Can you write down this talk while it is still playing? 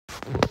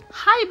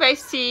Hi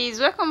besties,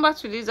 welcome back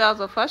to this House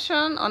of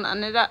Fashion on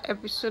another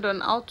episode on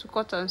how to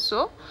cut and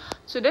sew.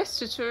 Today's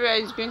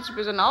tutorial is going to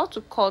be on how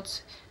to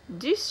cut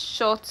this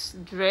short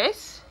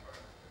dress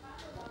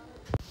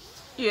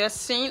you are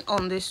seeing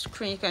on the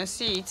screen. You can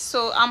see it.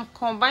 So I'm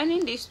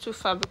combining these two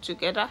fabric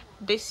together.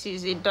 This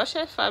is a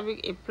dotted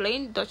fabric, a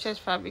plain dotted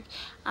fabric,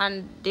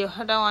 and the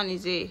other one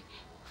is a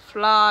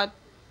flowered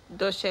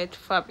dotted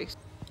fabric.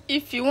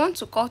 If you want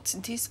to cut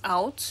this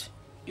out,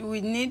 you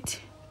will need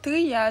 3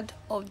 yards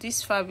of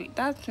this fabric.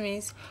 That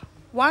means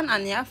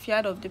 1.5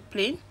 yards of the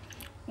plain,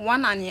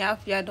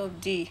 1.5 yards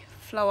of the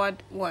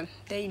flowered one.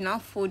 Then you now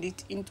fold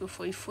it into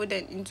 4. You fold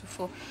it into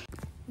 4.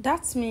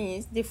 That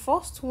means the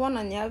first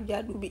 1.5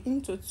 yards will be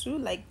into 2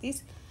 like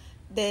this.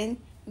 Then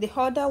the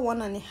other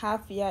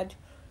 1.5 yards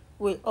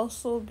will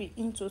also be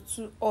into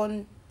 2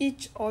 on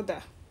each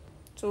other.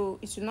 So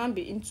it will not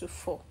be into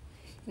 4.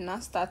 You now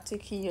start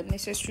taking your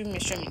necessary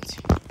measurement.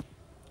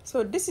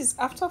 So this is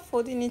after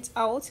folding it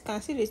out. You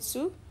can see the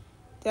two,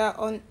 they are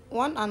on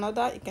one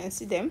another. You can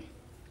see them.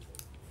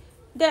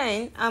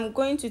 Then I'm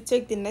going to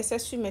take the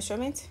necessary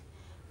measurement.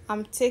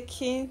 I'm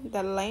taking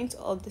the length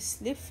of the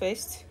sleeve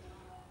first,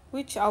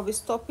 which I'll be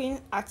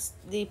stopping at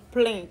the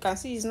plain. You can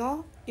see it's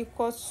not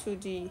equal to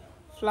the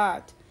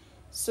flat,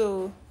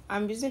 so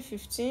I'm using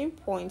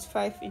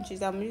 15.5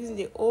 inches. I'm using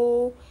the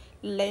whole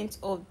length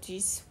of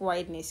this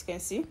wideness. You can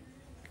see.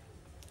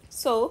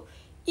 So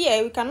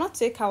here we cannot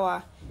take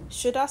our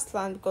shoulder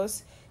slant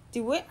because the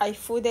way I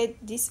folded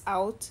this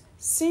out,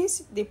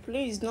 since the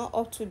plain is not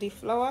up to the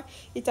flower,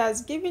 it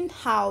has given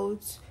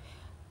out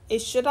a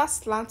shoulder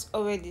slant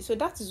already. So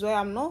that is why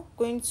I'm not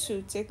going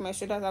to take my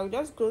shoulders. I will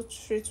just go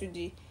straight to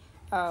the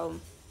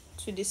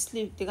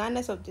sleeve, the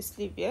roundness of the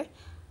sleeve here,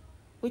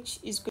 which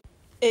is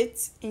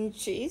 8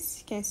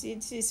 inches. You can see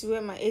this is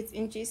where my 8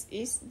 inches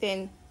is.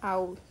 Then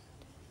I'll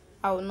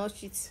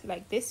notch it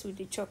like this with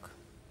the chalk.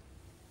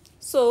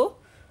 So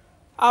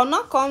I'll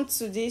now come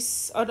to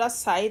this other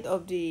side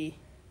of the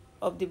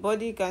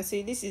body. You can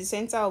see this is the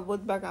center of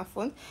both back and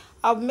front.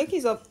 I'll make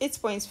it of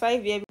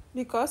 8.5 here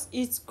because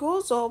it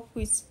goes up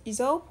with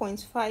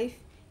 0.5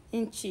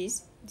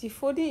 inches. The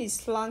folding is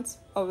slant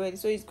already,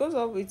 so it goes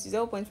up with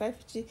 0.5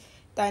 inches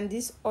than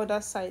this other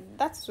side.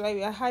 That's why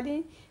we are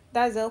adding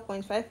that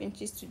 0.5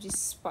 inches to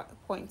this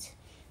point,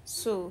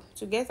 so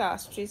to get our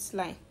straight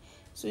line.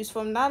 So it's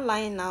from that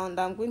line now that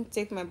I'm going to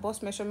take my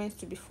bust measurement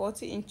to be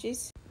 40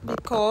 inches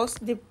because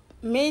the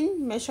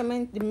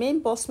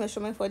main bust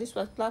measurement for this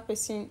particular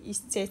person is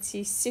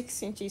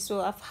 36 inches.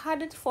 So I've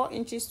added 4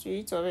 inches to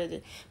it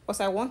already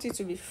because I want it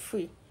to be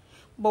free.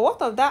 But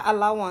what of that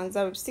allowance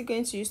that I'm still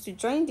going to use to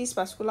join this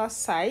particular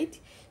side?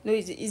 No,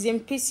 it's in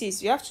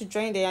pieces. You have to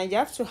join there and you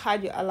have to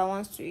add your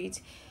allowance to it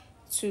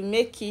to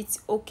make it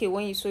okay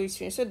when you sew it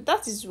finished. So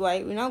that is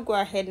why we now go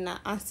ahead now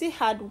and still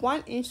add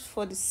 1 inch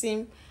for the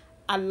same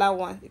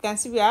allowance. You can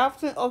see we are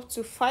having up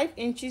to 5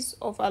 inches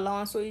of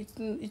allowance, so it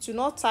will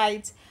not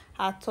tight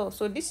at all.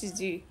 So this is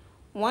the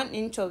 1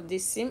 inch of the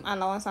seam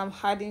allowance I'm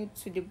adding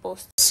to the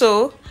bust.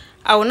 So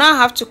I will now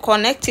have to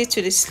connect it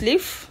to the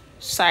sleeve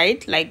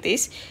side like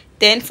this.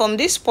 Then from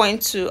this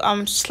point to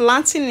I'm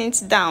slanting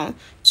it down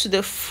to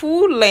the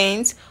full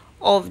length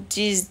of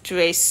this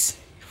dress.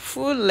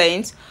 Full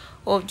length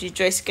of the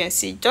dress. You can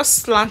see, just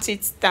slant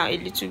it down a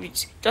little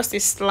bit, just a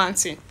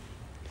slanting.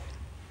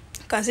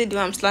 You can see the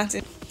way I'm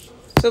slanting.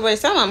 So by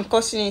the time I'm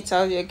cutting it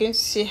out, you're going to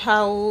see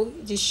how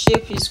the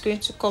shape is going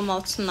to come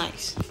out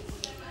nice.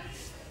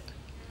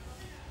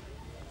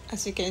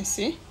 As you can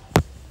see,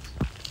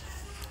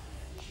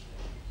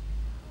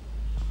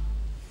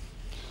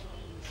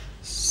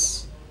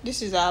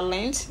 this is our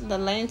length. The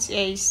length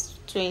here is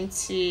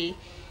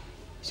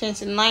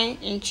 29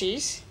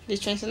 inches. The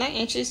 29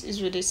 inches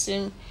is with the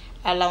same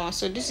allowance.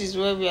 So this is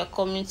where we are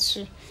coming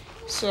to.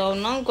 So I'll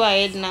now go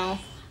ahead now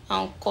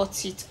and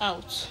cut it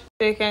out.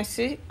 So you can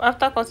see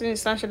after cutting the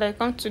slant shoulder, I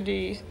come to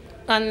the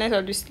roundness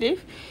of the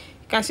sleeve.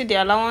 You can see the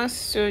allowance.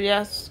 So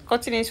you're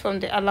cutting it from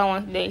the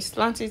allowance, then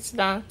slant it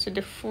down to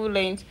the full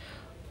length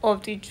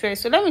of the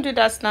dress. So let me do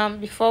that now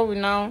before we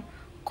now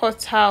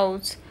cut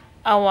out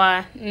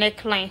our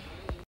neckline.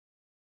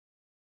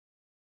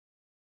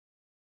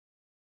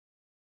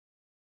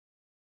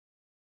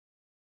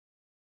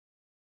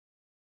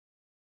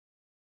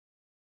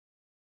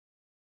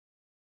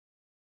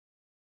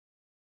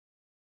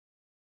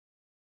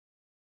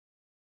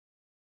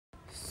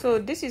 So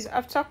this is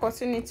after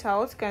cutting it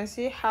out. You can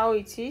see how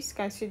it is. You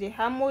can see the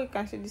armhole, you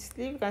can see the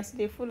sleeve, you can see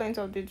the full length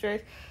of the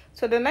dress.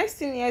 So the next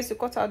thing here is to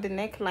cut out the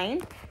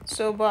neckline.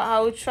 So but I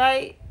will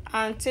try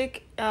and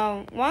take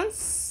one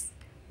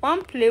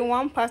plain,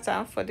 one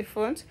pattern for the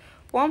front,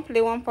 one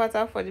plain, one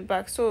pattern for the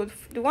back. So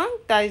the one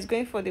that is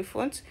going for the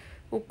front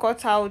will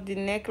cut out the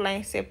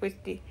neckline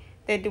separately,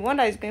 then the one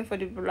that is going for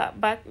the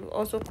back will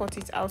also cut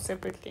it out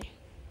separately.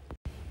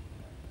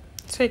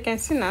 So you can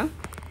see now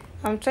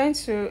I'm trying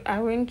to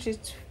arrange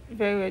it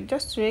very well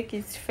just to make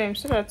it firm,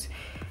 so that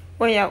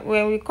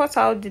when we cut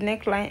out the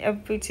neckline,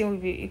 everything will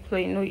be equal,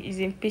 you know, is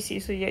in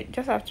pieces. So you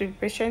just have to be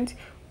patient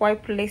while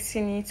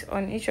placing it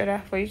on each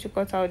other for you to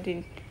cut out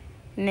the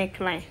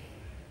neckline.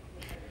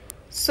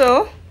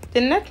 So the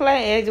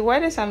neckline here, the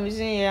widest I'm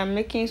using here, I'm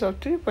making is of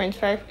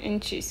 3.5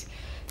 inches.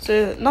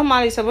 So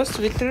normally it's supposed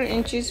to be 3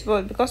 inches,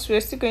 but because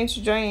we're still going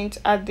to join it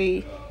at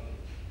the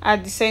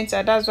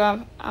center, that's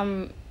why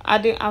I'm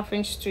adding half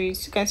inch to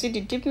it. You can see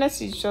the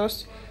deepness is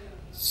just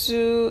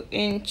 2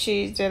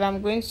 inches. Then I'm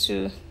going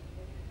to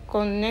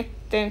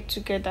connect them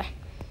together.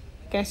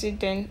 You can see,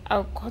 then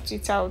I'll cut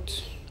it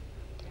out.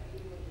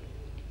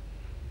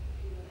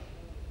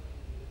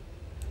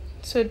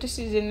 So this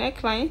is the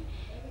neckline,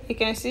 you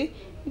can see.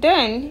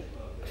 Then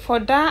for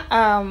that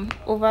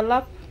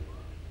overlap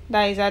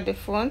that is at the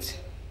front,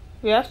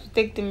 we have to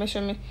take the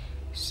measurement.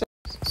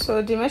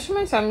 So the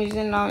measurement I'm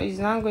using now is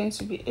now going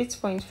to be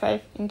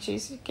 8.5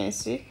 inches. You can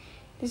see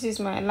this is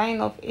my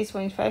line of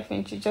 8.5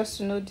 inches, just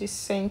to know this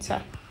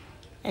center,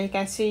 and you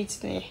can see it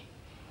there.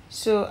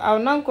 So I'll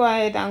now go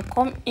ahead and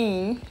come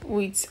in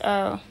with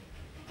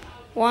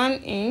 1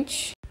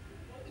 inch.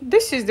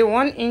 This is the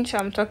 1 inch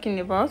I'm talking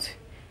about.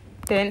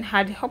 Then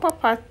at the upper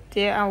part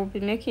there, I will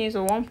be making it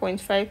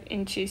 1.5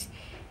 inches.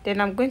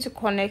 Then I'm going to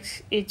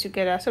connect it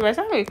together. So by the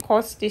time we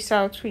cut this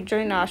out, we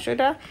join our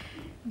shoulder.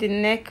 The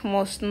neck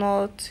must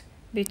not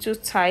be too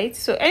tight.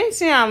 So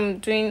anything I'm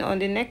doing on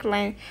the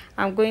neckline,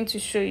 I'm going to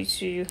show it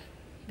to you,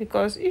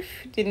 because if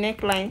the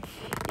neckline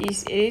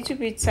is a little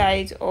bit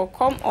tight or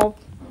come up,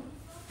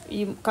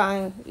 you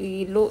can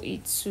reload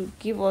it to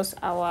give us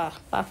our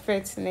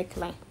perfect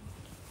neckline.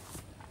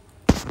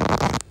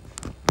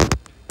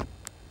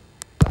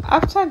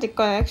 After the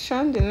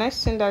connection, the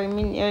next thing that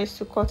remains here is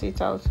to cut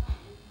it out.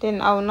 Then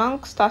I will now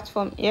start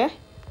from here.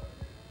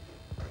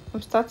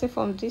 I'm starting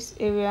from this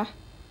area,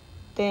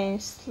 then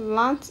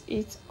slant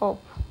it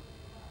up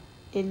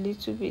a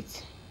little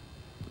bit.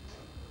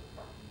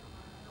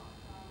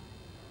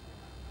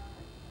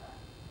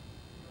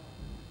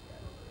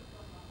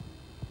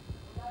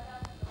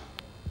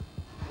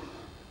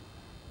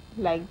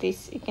 Like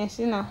this, you can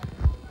see now.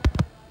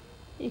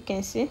 You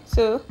can see.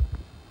 So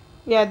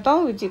we are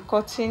done with the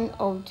cutting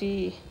of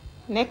the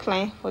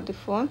neckline for the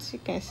front, you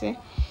can see.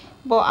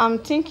 But I'm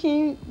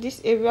thinking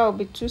this area will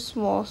be too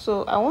small,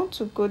 so I want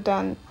to go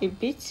down a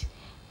bit.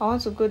 I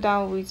want to go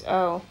down with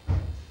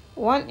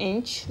 1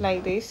 inch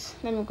like this.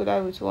 Let me go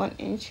down with 1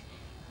 inch,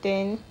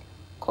 then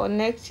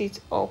connect it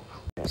up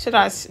so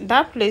that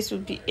that place will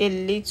be a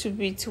little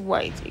bit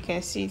wide. You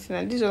can see it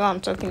now. This is what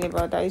I'm talking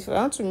about, that if I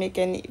want to make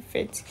any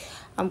effect,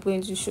 I'm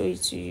going to show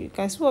it to you. You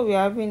can see what we're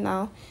having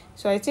now.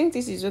 So I think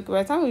this is okay.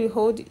 By the time we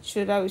hold the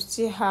shoulder, we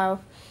still have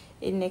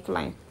a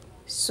neckline.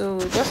 So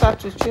we just have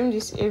to trim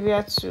this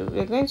area too.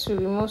 We're going to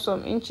remove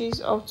some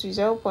inches up to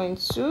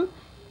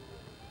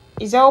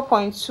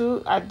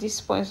 0.2 at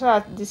this point, so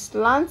that the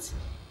slant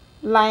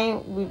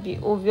line will be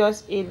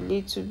obvious a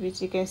little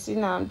bit. You can see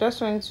now I'm just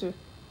going to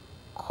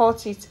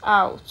cut it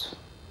out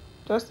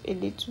just a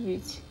little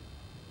bit.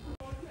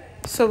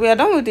 So we are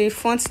done with the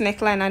front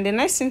neckline, and the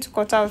next thing to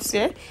cut out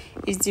here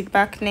is the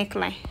back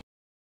neckline.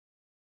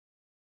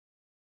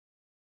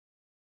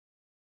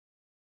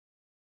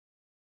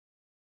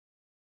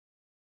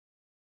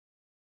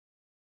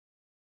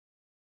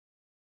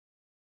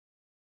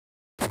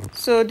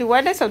 So the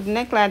widest of the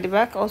neckline at the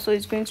back also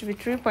is going to be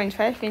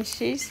 3.5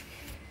 inches,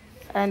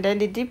 and then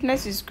the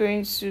deepness is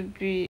going to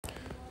be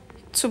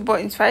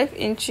 2.5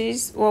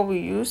 inches, what we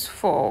use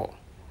for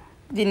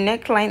the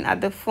neckline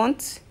at the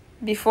front,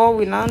 before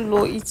we now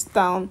lower it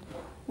down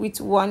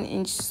with 1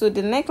 inch. So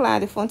the neckline at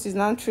the front is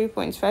now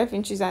 3.5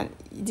 inches, and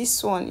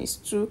this one is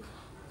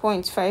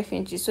 2.5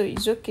 inches, so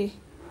it's okay.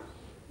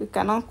 We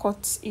cannot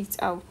cut it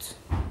out.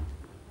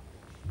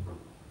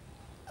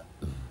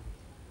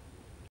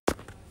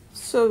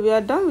 So we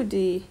are done with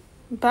the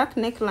back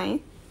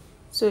neckline.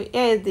 So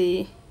here is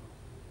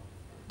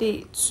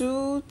the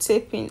two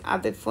taping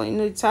at the front. You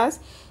know, it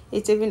has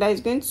a taping that is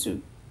going to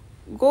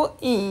go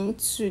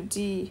into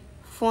the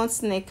front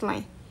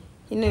neckline.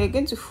 You know, you're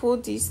going to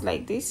fold this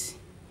like this.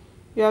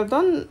 We have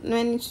done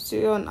many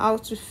tutorials on how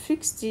to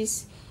fix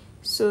this,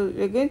 so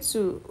we're going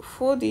to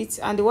fold it,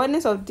 and the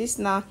wideness of this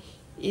now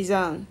is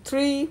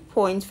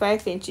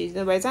 3.5 inches.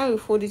 Now by the time we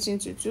fold it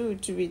into two,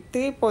 it will be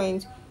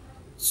 3.2,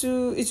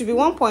 it will be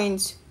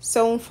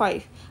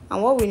 1.75,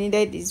 and what we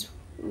needed is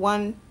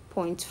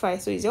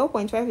 1.5. so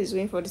 0.5 is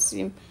going for the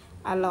seam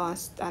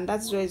allowance, and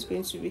that's where it's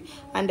going to be.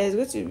 And there's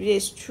going to be a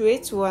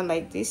straight one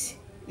like this.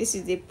 This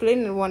is the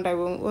plain one that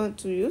we want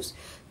to use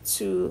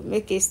to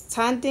make a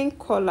standing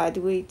collar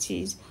the way it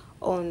is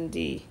on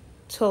the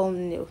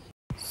thumbnail.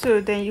 So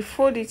then you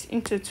fold it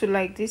into two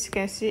like this, you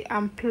can see,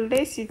 and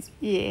place it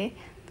here.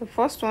 The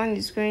first one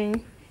is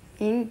going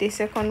in, the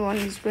second one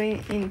is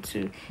going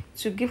into,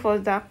 to give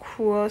us that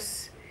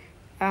cross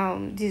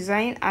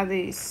design at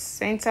the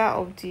center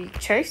of the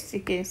chest. You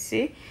can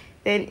see.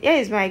 Then here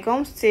is my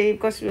gum stay,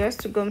 because we have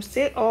to gum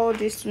stay all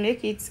this to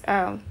make it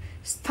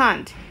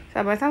stand.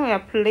 So by the time we are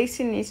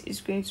placing it, it's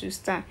going to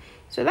stand.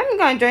 So let me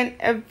go and join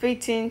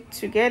everything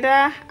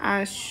together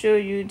and show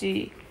you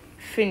the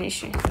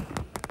finishing.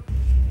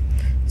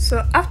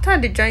 So after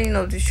the joining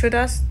of the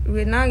shoulders,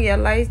 we now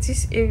realize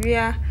this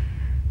area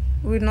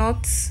will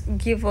not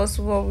give us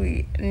what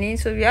we need,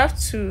 so we have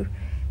to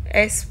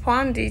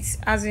expand it,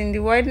 as in the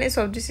wideness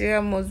of this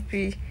area must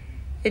be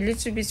a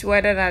little bit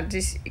wider than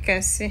this. You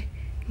can see.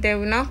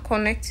 Then we now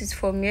connect it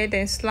from here,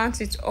 then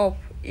slant it up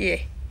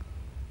here.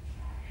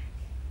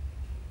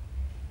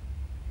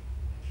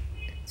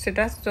 So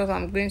that's what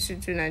I'm going to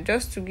do now,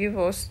 just to give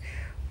us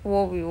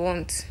what we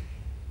want.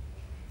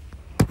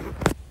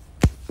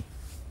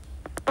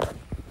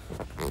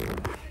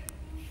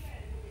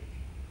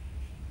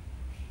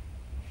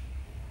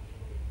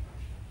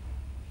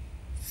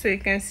 So you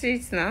can see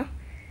it now.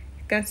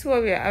 You can see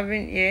what we are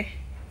having here.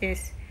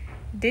 Yes,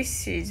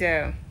 this is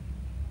a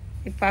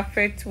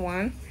perfect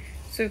one.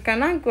 So you can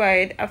now go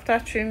ahead, after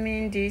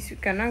trimming this, you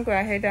can now go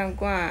ahead and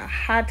go and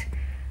add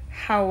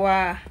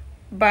our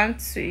band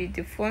to it,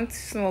 the front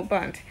small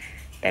band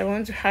that I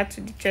want to add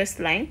to the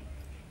chest line.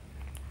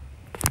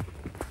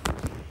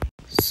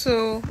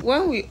 So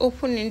when we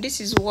open it, this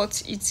is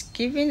what it's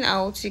giving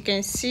out. You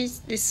can see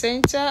the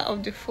center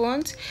of the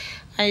front,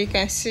 and you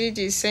can see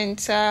the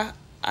center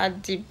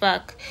at the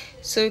back.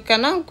 So you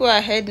can now go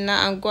ahead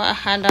now and go and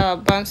add our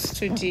bands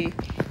to the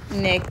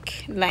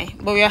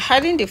neckline, but we are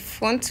adding the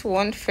front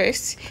one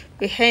first.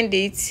 We hand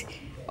it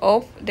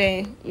up,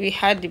 then we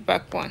add the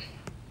back one.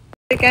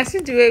 You can see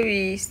the way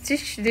we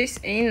stitch this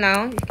in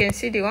now. You can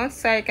see the one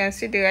side, you can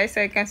see the right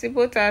side, you can see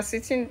both are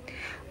sitting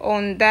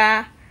on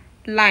that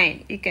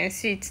line. You can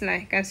see it now.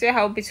 You can see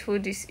how beautiful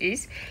this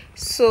is.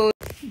 So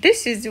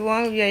this is the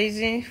one we are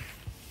using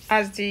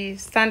as the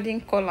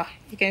standing collar.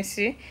 You can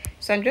see.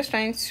 So I'm just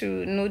trying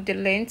to know the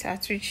length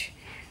at which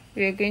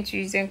we are going to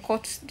use and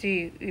cut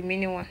the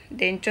remaining one,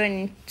 then join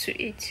it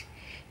to it.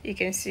 You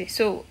can see.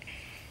 So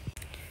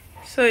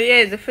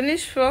yeah, the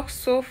finished frock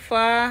so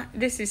far.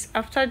 This is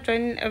after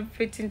joining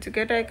everything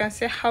together. You can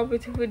see how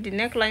beautiful the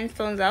neckline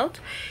turns out.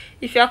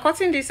 If you are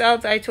cutting this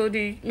out, I told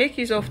you, make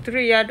use of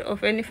 3 yards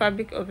of any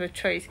fabric of your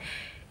choice.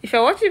 If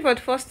you're watching for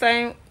the first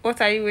time, what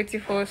are you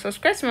waiting for?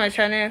 Subscribe to my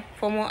channel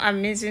for more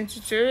amazing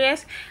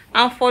tutorials.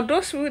 And for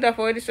those who have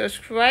already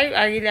subscribed,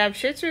 I really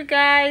appreciate you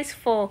guys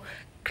for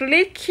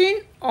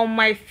clicking on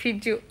my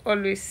video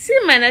always. See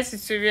you in my next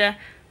tutorial.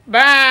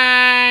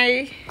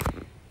 Bye.